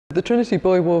The Trinity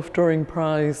Buoy Wharf Drawing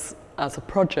Prize as a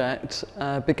project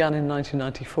began in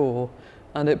 1994,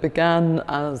 and it began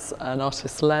as an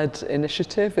artist-led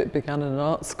initiative. It began in an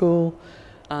art school,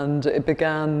 and it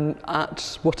began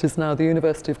at what is now the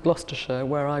University of Gloucestershire,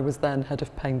 where I was then head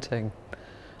of painting.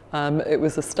 It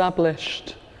was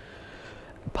established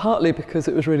partly because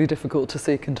it was really difficult to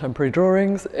see contemporary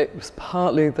drawings. It was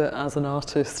partly that as an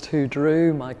artist who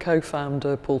drew, my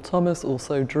co-founder Paul Thomas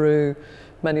also drew.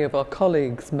 Many of our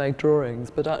colleagues made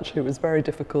drawings, but actually it was very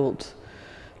difficult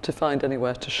to find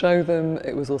anywhere to show them.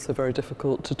 It was also very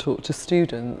difficult to talk to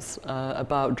students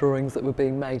about drawings that were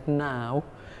being made now,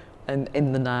 and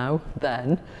in the now,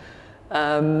 then.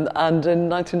 And in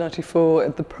 1994,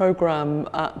 the programme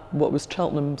at what was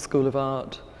Cheltenham School of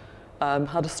Art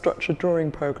had a structured drawing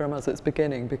programme as its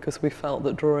beginning, because we felt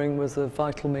that drawing was a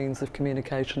vital means of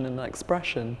communication and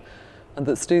expression, and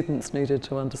that students needed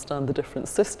to understand the different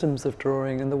systems of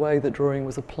drawing and the way that drawing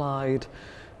was applied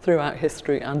throughout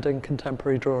history and in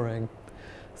contemporary drawing.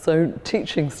 So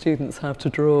teaching students how to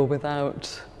draw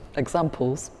without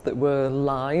examples that were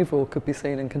live or could be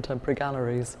seen in contemporary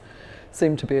galleries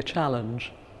seemed to be a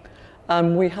challenge.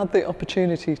 And we had the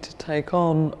opportunity to take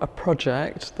on a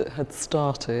project that had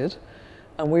started,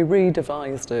 and we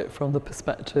redevised it from the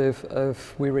perspective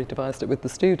of, we redevised it with the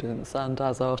students and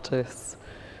as artists,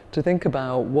 to think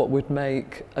about what would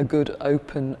make a good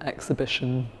open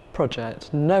exhibition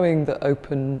project, knowing that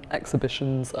open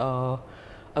exhibitions are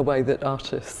a way that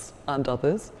artists and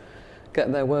others get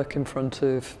their work in front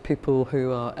of people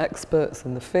who are experts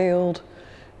in the field,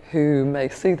 who may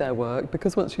see their work,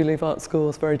 because once you leave art school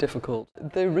it's very difficult.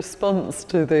 The response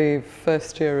to the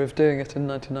first year of doing it in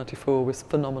 1994 was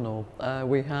phenomenal.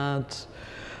 We had,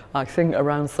 I think,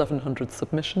 around 700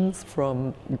 submissions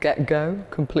from get-go,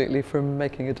 completely from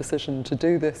making a decision to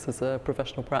do this as a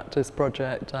professional practice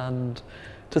project and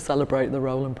to celebrate the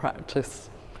role and practice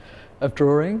of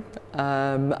drawing,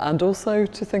 and also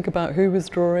to think about who was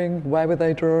drawing, where were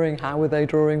they drawing, how were they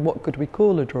drawing, what could we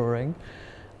call a drawing.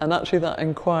 And actually that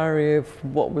inquiry of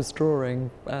what was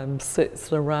drawing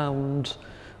sits around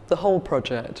the whole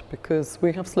project, because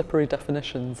we have slippery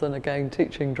definitions, and again,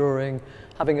 teaching drawing,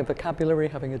 having a vocabulary,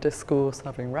 having a discourse,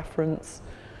 having reference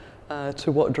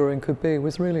to what drawing could be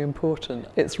was really important.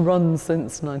 It's run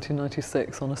since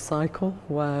 1996 on a cycle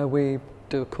where we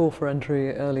do a call for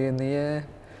entry early in the year,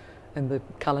 in the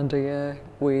calendar year.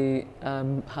 We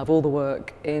have all the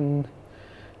work in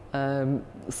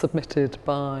submitted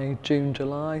by June,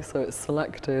 July, so it's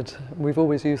selected. We've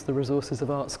always used the resources of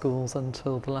art schools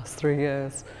until the last 3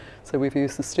 years, so we've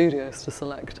used the studios to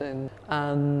select in,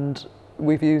 and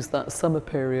we've used that summer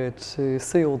period to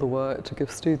see all the work, to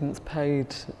give students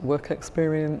paid work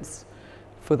experience,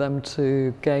 for them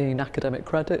to gain academic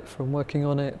credit from working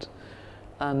on it,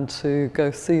 and to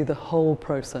go see the whole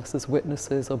process as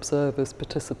witnesses, observers,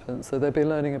 participants. So they'll be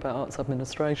learning about arts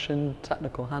administration,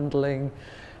 technical handling,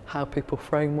 how people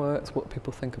frame works, what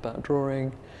people think about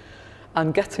drawing,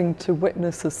 and getting to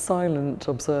witness as silent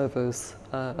observers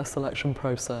a selection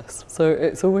process. So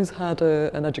it's always had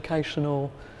an educational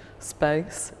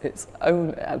space,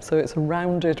 so it's a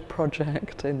rounded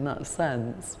project in that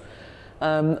sense.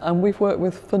 And we've worked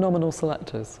with phenomenal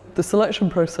selectors. The selection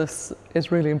process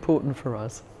is really important for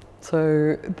us.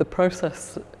 So the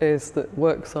process is that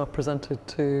works are presented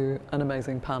to an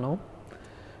amazing panel,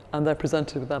 and they're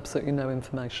presented with absolutely no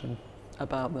information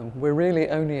about them. We're really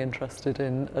only interested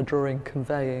in a drawing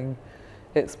conveying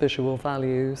its visual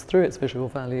values, through its visual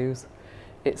values,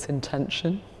 its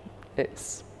intention,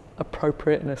 its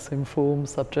appropriateness in form,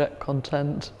 subject,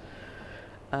 content,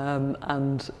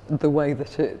 and the way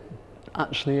that it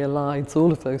actually elides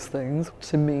all of those things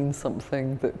to mean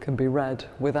something that can be read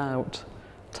without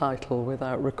title,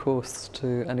 without recourse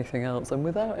to anything else, and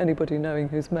without anybody knowing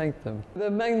who's made them.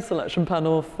 The main selection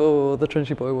panel for the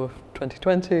Trinity Buoy Wharf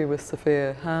 2020 was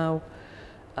Sophia Howe,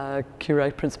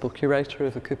 principal curator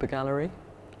of the Cooper Gallery,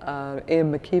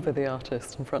 Ian McKeever, the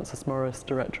artist, and Francis Morris,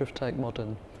 director of Tate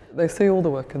Modern. They see all the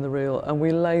work in the reel, and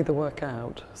we lay the work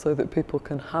out so that people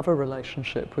can have a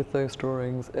relationship with those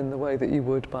drawings in the way that you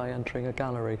would by entering a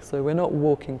gallery. So we're not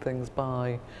walking things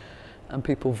by and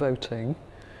people voting.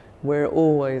 We're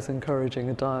always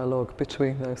encouraging a dialogue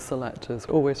between those selectors,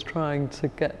 always trying to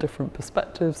get different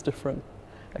perspectives, different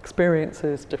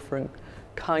experiences, different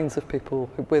kinds of people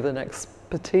with an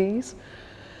expertise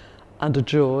and a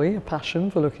joy, a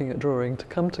passion for looking at drawing, to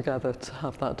come together to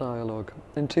have that dialogue.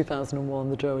 In 2001,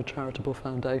 the Joa Charitable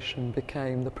Foundation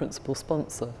became the principal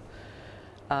sponsor,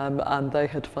 and they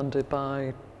had funded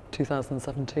by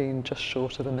 2017 just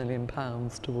short of £1 million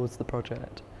towards the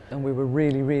project. And we were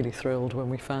really, really thrilled when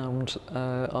we found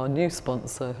our new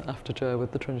sponsor after Joe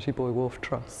with the Trinity Buoy Wharf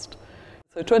Trust.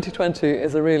 So 2020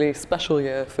 is a really special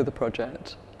year for the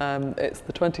project. It's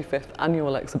the 25th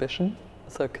annual exhibition,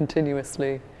 so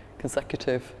continuously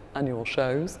consecutive annual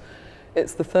shows.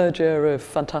 It's the third year of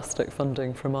fantastic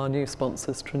funding from our new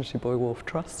sponsors, Trinity Buoy Wharf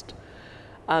Trust.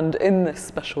 And in this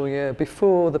special year,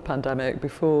 before the pandemic,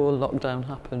 before lockdown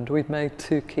happened, we'd made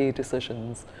two key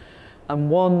decisions. And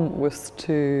one was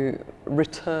to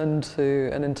return to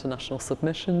an international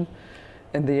submission.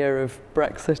 In the year of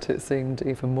Brexit, it seemed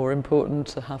even more important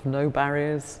to have no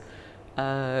barriers,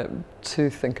 to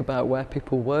think about where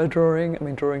people were drawing. I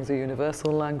mean, drawing's a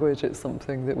universal language. It's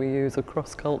something that we use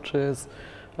across cultures,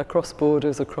 across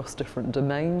borders, across different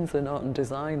domains in art and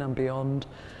design and beyond.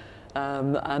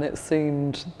 And it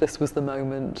seemed this was the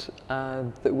moment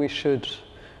that we should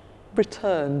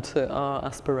return to our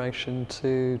aspiration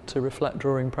to reflect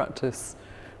drawing practice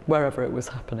wherever it was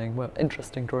happening,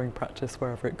 interesting drawing practice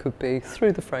wherever it could be,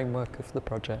 through the framework of the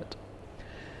project.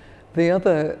 The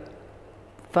other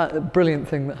brilliant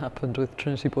thing that happened with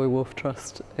Trinity Buoy Wharf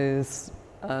Trust is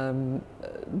the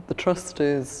trust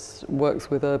works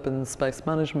with Urban Space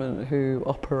Management, who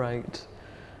operate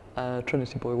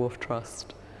Trinity Buoy Wharf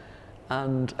Trust.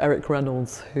 And Eric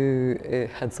Reynolds, who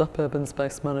heads up Urban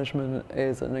Space Management,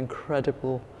 is an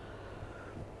incredible,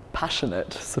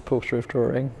 passionate supporter of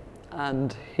drawing,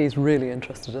 and he's really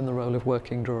interested in the role of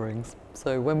working drawings.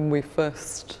 So when we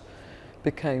first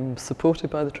became supported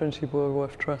by the Trinity Buoy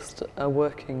Wharf Trust, a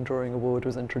working drawing award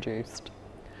was introduced.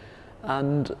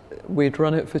 And we'd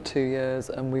run it for 2 years,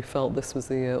 and we felt this was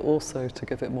the year also to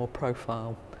give it more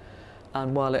profile.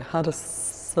 And while it had a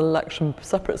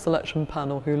separate selection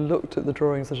panel who looked at the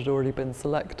drawings that had already been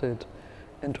selected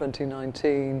in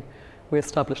 2019, we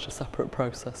established a separate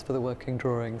process for the working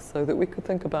drawings so that we could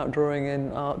think about drawing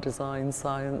in art, design,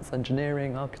 science,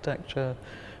 engineering, architecture,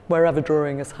 wherever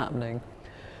drawing is happening.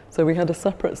 So we had a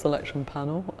separate selection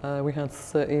panel. We had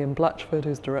Sir Ian Blatchford,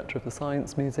 who's director of the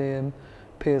Science Museum,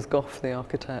 Piers Goff, the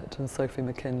architect, and Sophie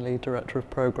McKinley, director of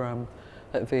programme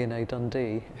at V&A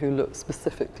Dundee, who looked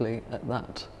specifically at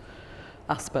that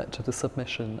aspect of the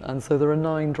submission. And so there are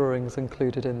 9 drawings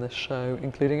included in this show,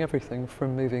 including everything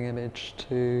from moving image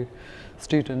to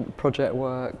student project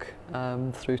work,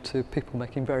 through to people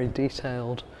making very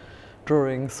detailed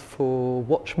drawings for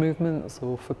watch movements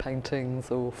or for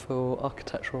paintings or for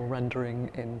architectural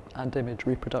rendering and image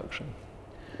reproduction.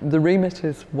 The remit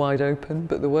is wide open,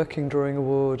 but the Working Drawing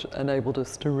Award enabled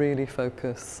us to really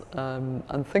focus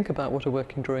and think about what a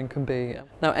working drawing can be.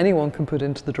 Now, anyone can put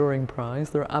into the drawing prize.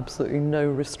 There are absolutely no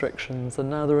restrictions, and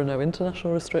now there are no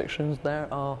international restrictions,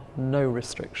 there are no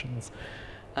restrictions.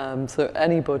 So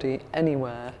anybody,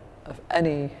 anywhere, of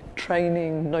any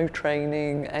training, no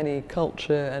training, any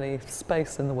culture, any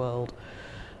space in the world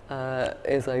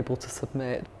is able to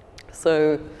submit.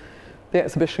 So the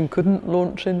exhibition couldn't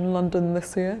launch in London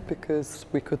this year because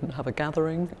we couldn't have a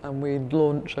gathering, and we'd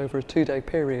launch over a 2-day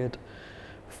period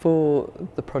for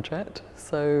the project.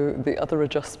 So the other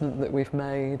adjustment that we've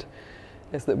made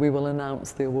is that we will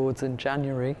announce the awards in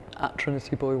January at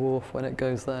Trinity Buoy Wharf when it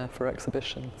goes there for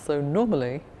exhibition. So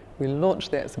normally we launch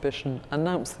the exhibition,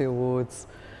 announce the awards,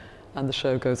 and the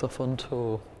show goes off on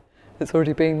tour. It's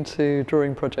already been to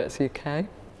Drawing Projects UK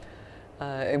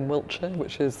in Wiltshire,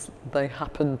 which is, they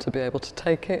happen to be able to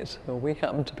take it, or we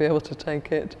happen to be able to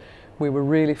take it. We were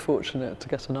really fortunate to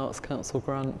get an Arts Council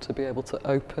grant to be able to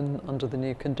open under the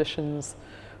new conditions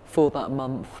for that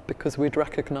month, because we'd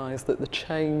recognised that the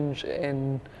change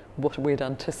in what we'd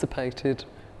anticipated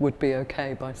would be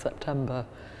okay by September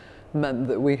meant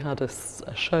that we had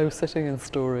a show sitting in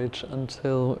storage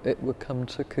until it would come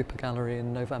to Cooper Gallery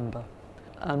in November.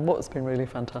 And what's been really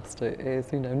fantastic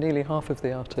is, nearly half of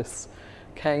the artists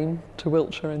came to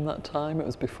Wiltshire in that time. It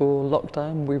was before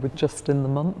lockdown. We were just in the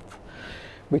month.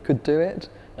 We could do it,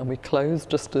 and we closed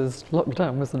just as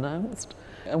lockdown was announced.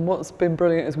 And what's been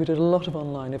brilliant is we did a lot of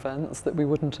online events that we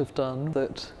wouldn't have done,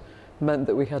 that meant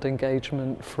that we had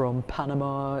engagement from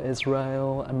Panama,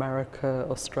 Israel, America,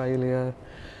 Australia,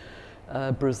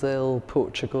 Brazil,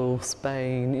 Portugal,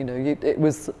 Spain. It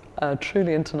was a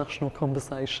truly international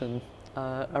conversation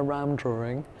around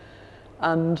drawing,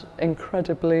 and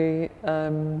incredibly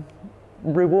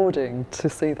rewarding to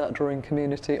see that drawing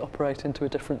community operate into a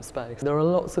different space. There are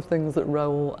lots of things that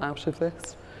roll out of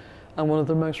this, and one of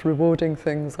the most rewarding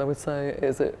things, I would say,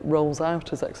 is it rolls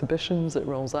out as exhibitions, it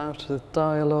rolls out as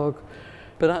dialogue,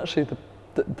 but actually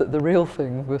the real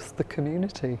thing was the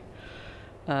community.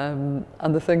 And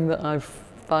the thing that I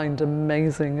find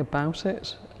amazing about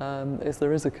it is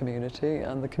there is a community,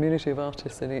 and the community of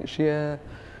artists in each year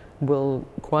will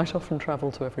quite often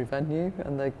travel to every venue,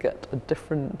 and they get a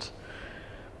different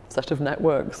set of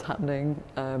networks happening.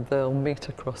 They'll meet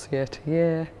across year to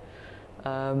year,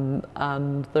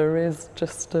 and there is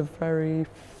just a very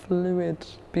fluid,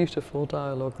 beautiful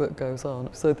dialogue that goes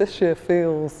on. So this year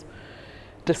feels,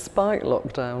 despite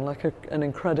lockdown, like an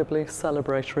incredibly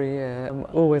celebratory year. I'm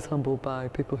always humbled by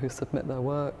people who submit their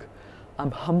work.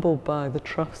 I'm humbled by the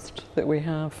trust that we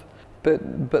have, but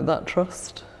that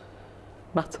trust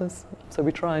matters. So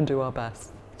we try and do our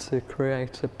best to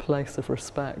create a place of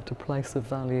respect, a place of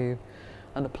value,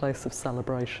 and a place of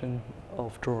celebration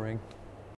of drawing.